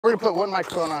we're gonna put one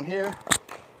microphone on here,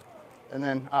 and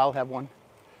then I'll have one.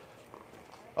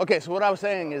 Okay, so what I was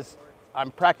saying is I'm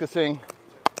practicing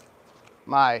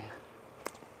my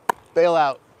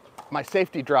bailout, my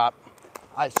safety drop.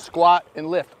 I squat and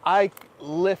lift. I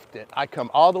lift it. I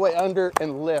come all the way under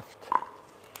and lift.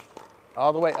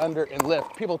 All the way under and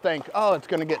lift. People think, oh, it's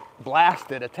gonna get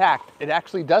blasted, attacked. It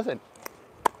actually doesn't.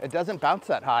 It doesn't bounce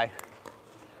that high.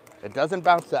 It doesn't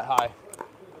bounce that high.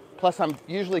 Plus, I'm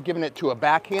usually giving it to a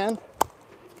backhand,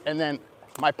 and then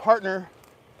my partner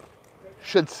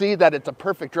should see that it's a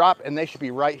perfect drop, and they should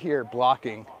be right here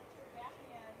blocking.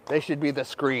 They should be the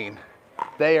screen.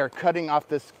 They are cutting off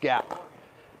this gap.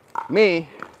 Me,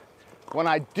 when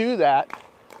I do that,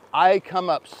 I come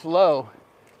up slow.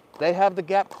 They have the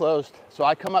gap closed, so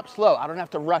I come up slow. I don't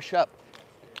have to rush up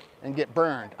and get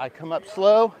burned. I come up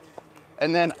slow,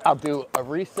 and then I'll do a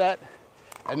reset,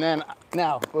 and then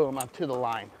now, boom, I'm to the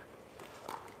line.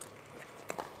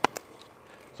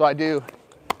 So I do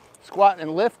squat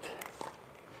and lift,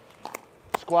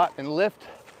 squat and lift.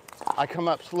 I come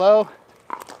up slow,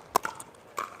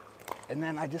 and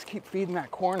then I just keep feeding that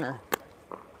corner.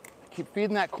 Keep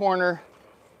feeding that corner,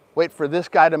 wait for this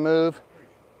guy to move.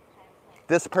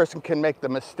 This person can make the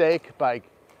mistake by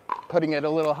putting it a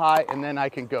little high, and then I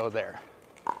can go there.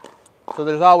 So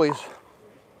there's always,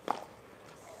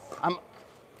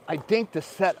 I dink to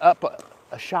set up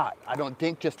a shot. I don't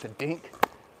dink just to dink.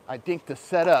 I dink to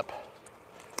set up,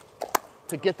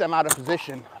 to get them out of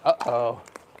position. Uh-oh,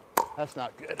 that's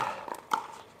not good.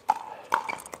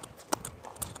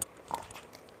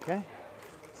 Okay,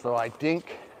 so I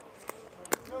dink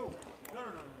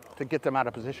to get them out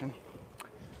of position.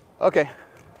 Okay,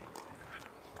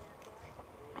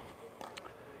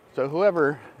 so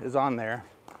whoever is on there,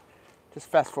 just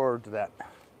fast forward to that.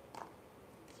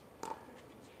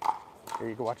 Here,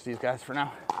 you can watch these guys for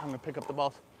now. I'm gonna pick up the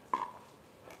balls.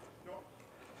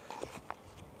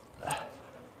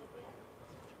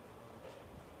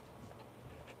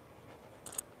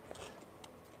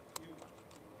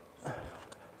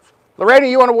 Lorena,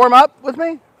 you want to warm up with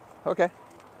me? Okay.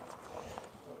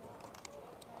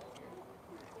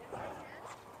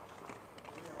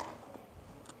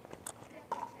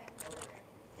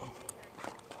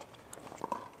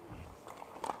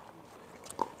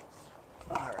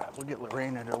 All right, we'll get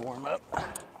Lorena to warm up.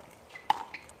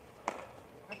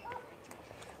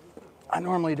 I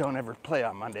normally don't ever play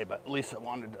on Monday, but Lisa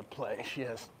wanted to play. She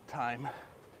has time.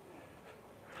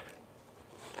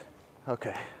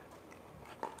 Okay.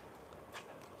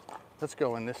 Let's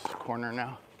go in this corner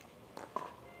now.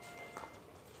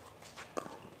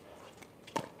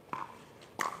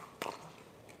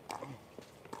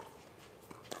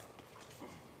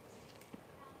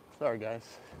 Sorry guys,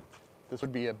 this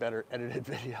would be a better edited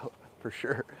video for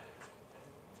sure.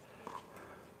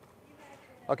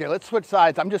 Okay, let's switch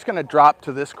sides. I'm just gonna drop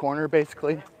to this corner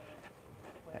basically.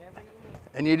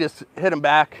 And you just hit them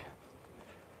back.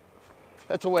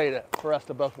 That's a way for us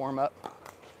to both warm up.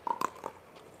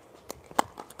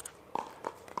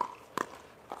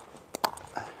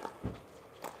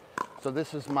 So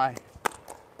this is my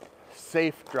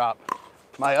safe drop.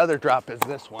 My other drop is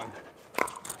this one.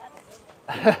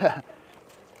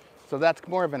 So that's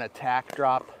more of an attack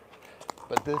drop,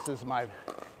 but this is my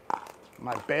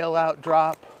bailout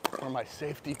drop or my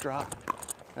safety drop,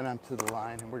 and I'm to the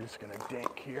line, and we're just gonna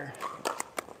dink here.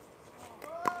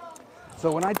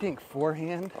 So when I dink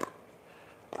forehand,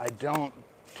 I don't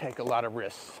take a lot of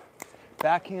risks.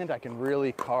 Backhand, I can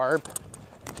really carve,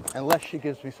 unless she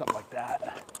gives me something like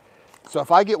that. So if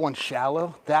I get one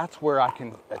shallow, that's where I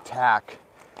can attack.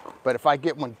 But if I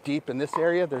get one deep in this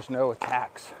area, there's no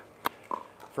attacks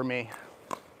for me.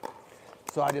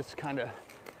 So I just kind of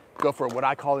go for what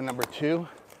I call the number 2.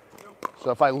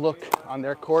 So if I look on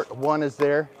their court, 1 is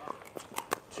there,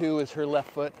 2 is her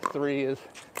left foot, 3 is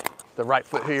the right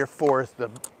foot here, 4 is the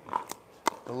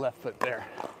left foot there.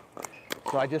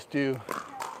 So I just do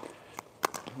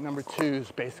number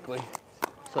 2s basically.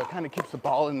 So it kind of keeps the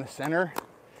ball in the center.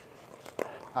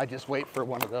 I just wait for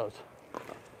one of those.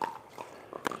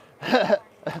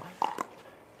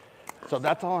 So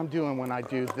that's all I'm doing when I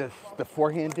do this, the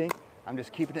forehand dink. I'm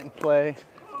just keeping it in play,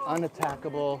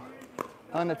 unattackable,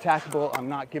 unattackable. I'm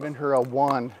not giving her a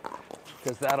 1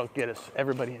 because that'll get us,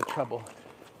 everybody in trouble.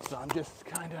 So I'm just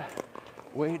kind of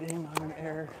waiting on an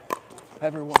air.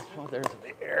 Every once in a while, there's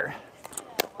the air.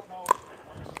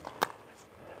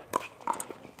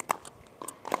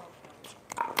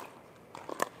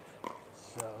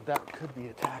 So that could be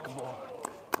attackable,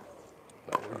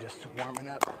 but we're just warming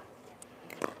up.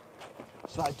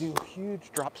 So I do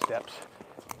huge drop steps,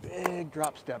 big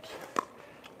drop steps.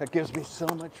 That gives me so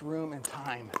much room and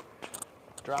time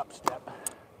drop step.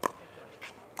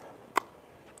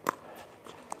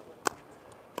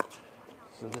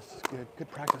 So this is good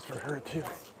practice for her too.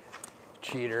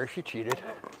 Cheater, she cheated.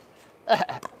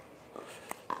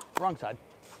 Wrong side.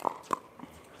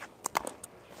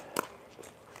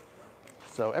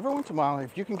 So every once in a while,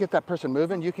 if you can get that person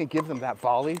moving, you can give them that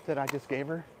volley that I just gave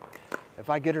her. If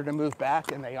I get her to move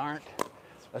back and they aren't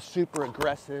a super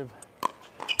aggressive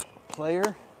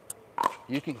player,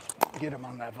 you can get them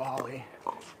on that volley.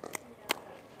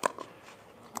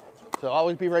 So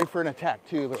always be ready for an attack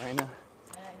too, Lorena.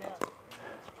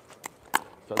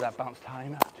 So that bounced high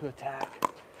enough to attack.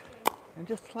 And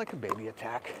just like a baby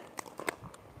attack.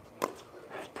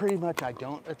 Pretty much I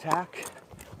don't attack.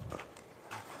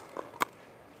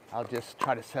 I'll just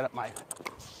try to set up my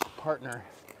partner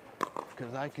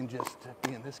because I can just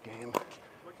be in this game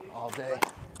all day.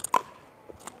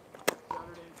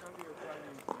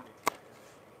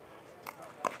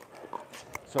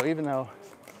 So even though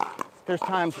there's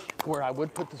times where I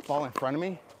would put this ball in front of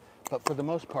me, but for the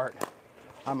most part,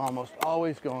 I'm almost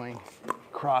always going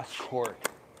cross court.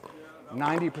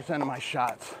 90% of my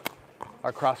shots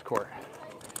are cross court.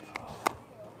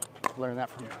 Learned that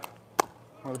from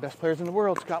one of the best players in the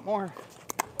world, Scott Moore.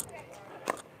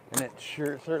 And it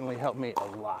certainly helped me a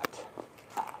lot.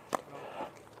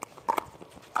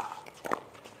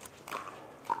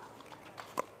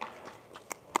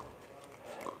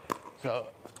 So,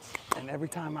 and every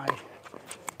time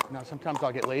sometimes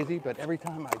I'll get lazy, but every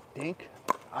time I dink,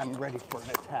 I'm ready for an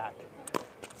attack.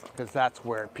 Because that's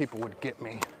where people would get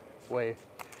me.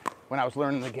 When I was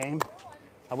learning the game,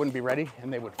 I wouldn't be ready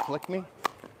and they would flick me.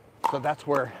 So that's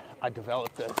where I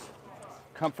developed this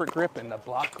comfort grip and the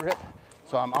block grip.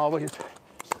 So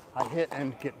I hit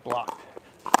and get blocked.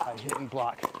 I hit and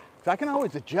block. So I can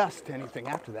always adjust to anything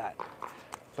after that.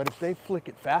 But if they flick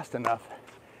it fast enough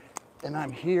and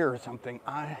I'm here or something,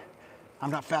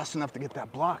 I'm not fast enough to get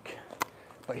that block.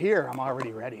 But here, I'm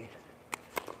already ready.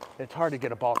 It's hard to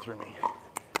get a ball through me.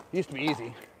 It used to be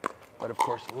easy, but of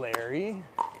course Larry,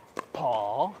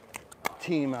 Paul,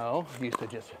 Timo used to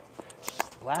just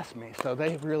blast me. So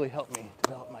they really helped me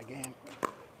develop my game.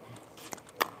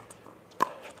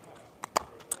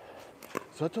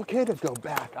 So it's okay to go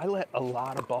back. I let a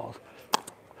lot of balls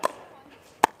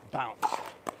bounce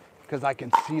because I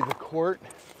can see the court.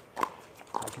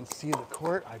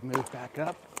 I've moved back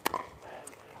up.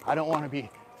 I don't want to be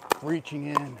reaching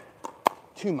in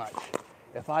too much.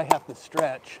 If I have to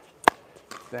stretch,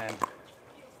 then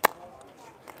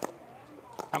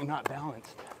I'm not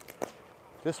balanced.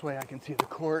 This way I can see the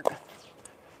court.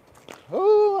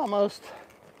 Oh, almost.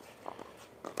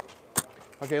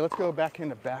 Okay, let's go back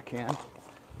into backhand.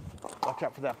 Watch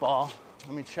out for that ball.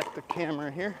 Let me check the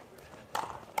camera here.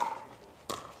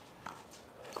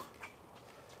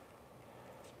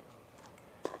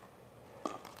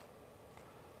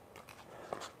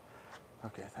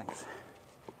 Okay, thanks.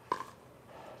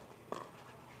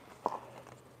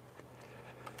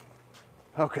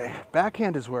 Okay,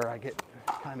 backhand is where I get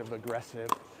kind of aggressive.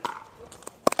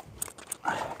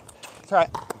 It's all right.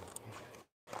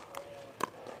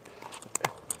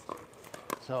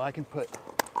 So I can put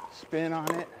spin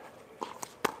on it.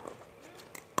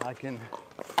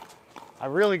 I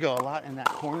really go a lot in that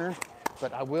corner,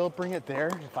 but I will bring it there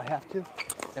if I have to.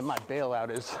 And my bailout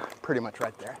is pretty much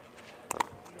right there.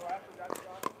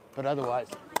 But otherwise,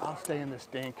 I'll stay in this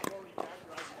dink.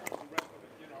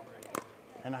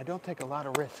 And I don't take a lot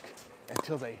of risk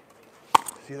until they,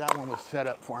 see that one was set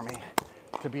up for me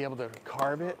to be able to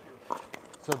carve it.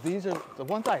 So these are, the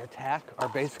ones I attack are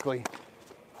basically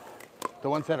the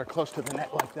ones that are close to the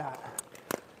net like that.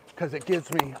 Because it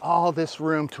gives me all this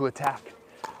room to attack.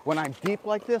 When I'm deep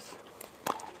like this,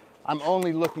 I'm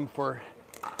only looking for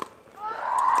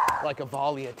like a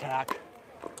volley attack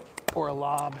or a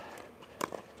lob.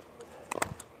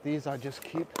 These I just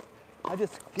get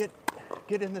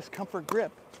in this comfort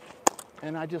grip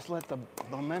and I just let the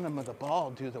momentum of the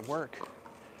ball do the work.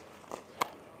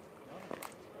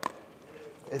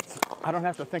 I don't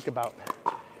have to think about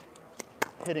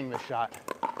hitting the shot.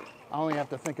 I only have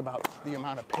to think about the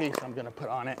amount of pace I'm going to put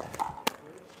on it.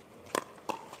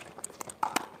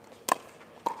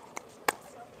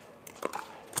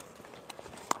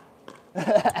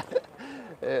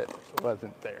 It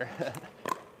wasn't there.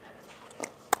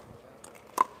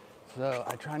 So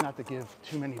I try not to give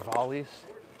too many volleys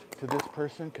to this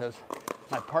person because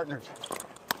my partner's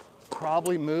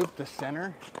probably moved to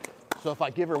center. So if I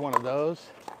give her one of those,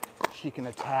 she can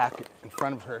attack in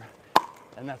front of her.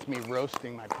 And that's me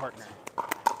roasting my partner.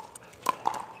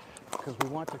 Because we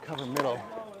want to cover middle.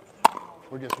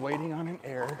 We're just waiting on an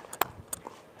error.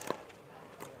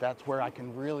 That's where I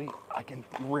can I can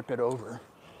rip it over.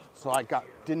 So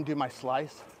didn't do my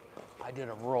slice, I did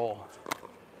a roll.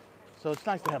 So it's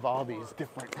nice to have all these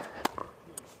different,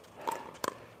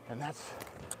 and that's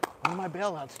one of my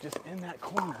bailouts, just in that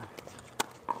corner.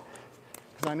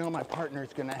 Because I know my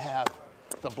partner's gonna have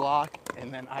the block,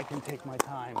 and then I can take my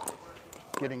time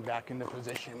getting back into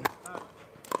position.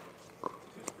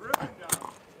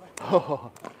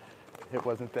 Oh, it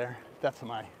wasn't there. That's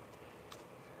my,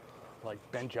 like,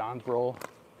 Ben John's roll.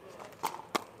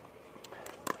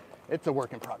 It's a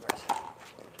work in progress.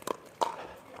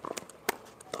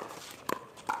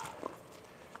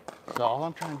 So all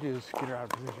I'm trying to do is get her out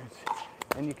of position.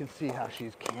 And you can see how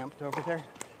she's camped over there.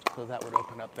 So that would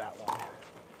open up that one.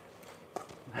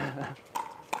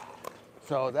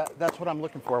 So that's what I'm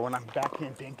looking for when I'm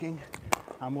backhand dinking.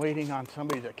 I'm waiting on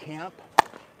somebody to camp,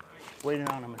 waiting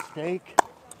on a mistake,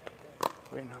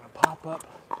 waiting on a pop-up,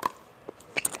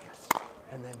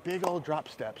 and then big old drop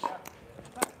steps.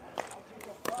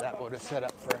 That would have set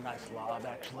up for a nice lob,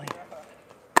 actually.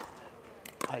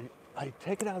 I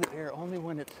take it out of the air only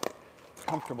when it's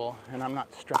comfortable and I'm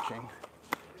not stretching.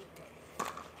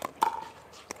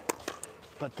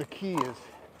 But the key is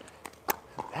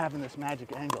having this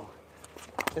magic angle.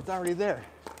 It's already there.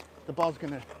 The ball's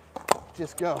gonna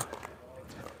just go.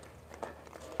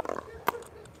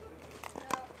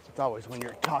 It's always when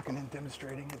you're talking and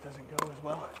demonstrating, it doesn't go as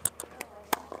well.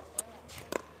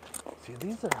 See,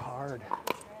 these are hard.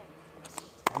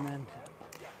 And then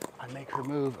I make her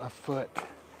move a foot.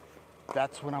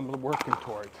 That's what I'm working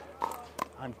towards.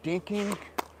 I'm dinking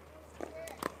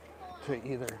to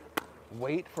either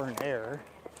wait for an error,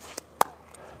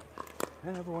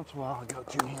 and every once in a while I'll go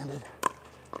two-handed.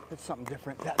 It's something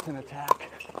different. That's an attack.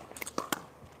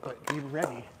 But be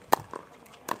ready.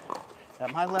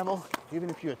 At my level, even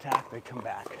if you attack, they come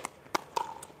back.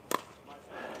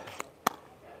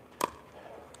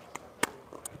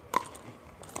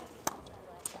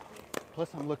 Plus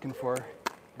I'm looking for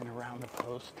an around the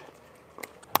post.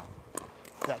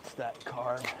 That's that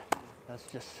carb. That's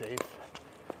just safe.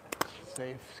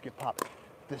 Safe, skip pop.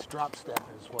 This drop step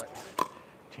is what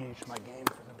changed my game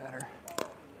for the better.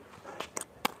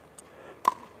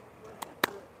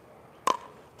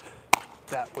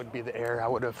 That would be the error I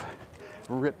would have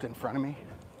ripped in front of me.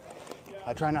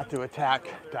 I try not to attack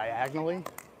diagonally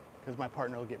because my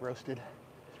partner will get roasted.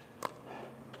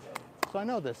 So I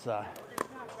know this.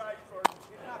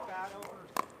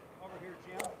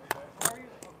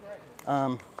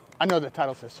 I know the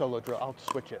title says solo drill. I'll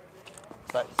switch it.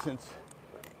 But since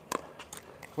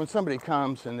when somebody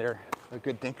comes and they're a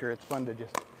good dinker, it's fun to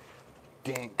just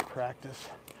dink practice.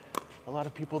 A lot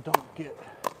of people don't get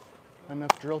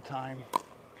enough drill time,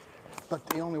 but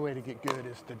the only way to get good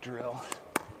is to drill.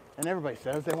 And everybody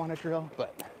says they want to drill,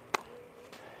 but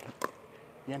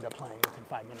you end up playing within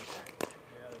 5 minutes.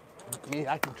 Me,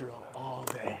 I can drill all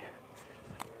day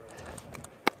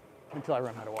until I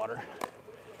run out of water.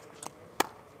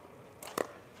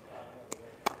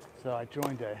 So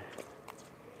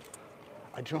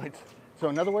so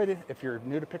another way to, if you're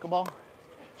new to pickleball,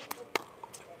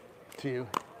 to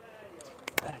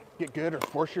get good or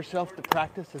force yourself to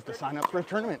practice is to sign up for a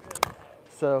tournament.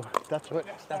 So that's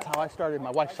how I started. My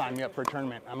wife signed me up for a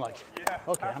tournament. I'm like,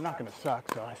 okay, I'm not gonna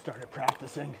suck, so I started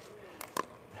practicing.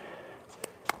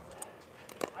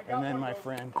 And then my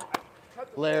friend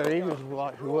Larry,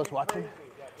 who was watching,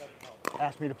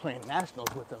 asked me to play in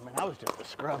nationals with him, and I was just a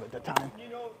scrub at the time.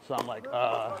 So I'm like,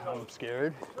 I'm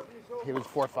scared. He was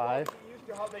 4'5".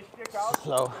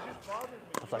 So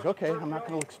I was like, okay, I'm not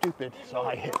gonna look stupid. So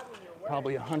I hit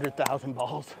probably 100,000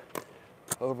 balls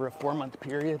over a 4-month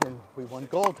period, and we won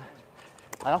gold.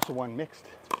 I also won mixed.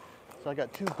 So I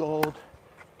got 2 gold,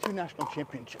 2 national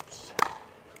championships.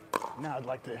 Now I'd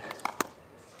like to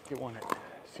get one at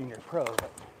senior pro,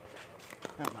 but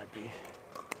that might be.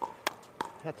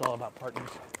 That's all about partners.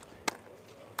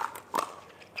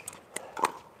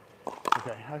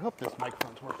 Okay, I hope this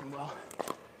microphone's working well.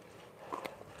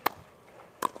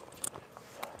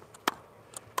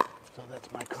 So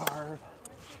that's my carve.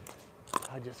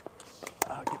 I just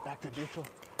get back to neutral.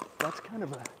 That's kind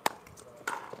of a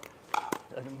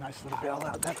nice little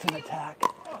bailout. That's an attack.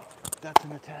 That's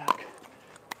an attack.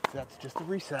 That's just a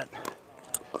reset.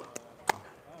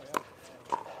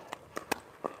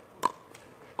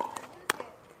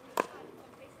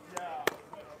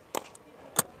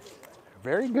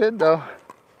 Very good though.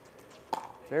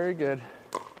 Very good.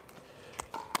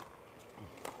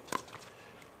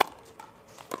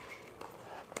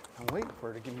 I'm waiting for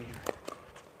her to give me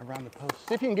around the post.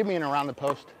 See if you can give me an around the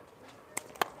post.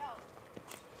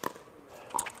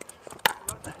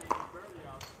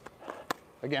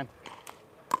 Again.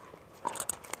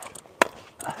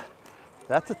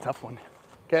 That's a tough one.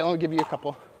 Okay, let me give you a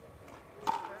couple.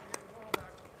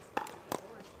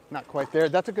 Not quite there.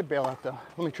 That's a good bailout though.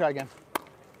 Let me try again.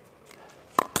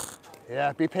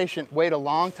 Yeah, be patient. Wait a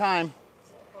long time.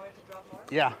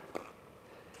 Yeah.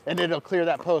 And it'll clear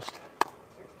that post.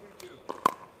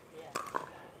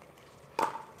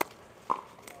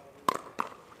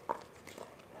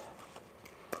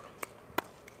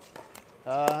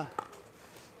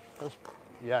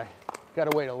 Yeah,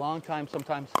 gotta wait a long time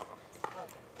sometimes.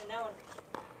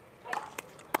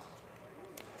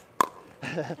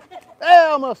 Hey,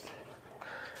 almost.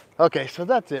 Okay, so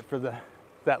that's it for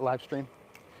that live stream.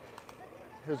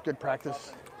 It was good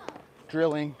practice.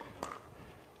 Drilling.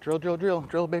 Drill, drill, drill,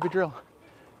 drill, baby, drill.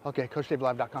 Okay,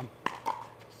 CoachDaveLive.com.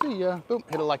 See ya. Boom,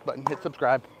 hit a like button, hit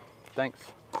subscribe. Thanks.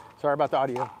 Sorry about the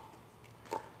audio.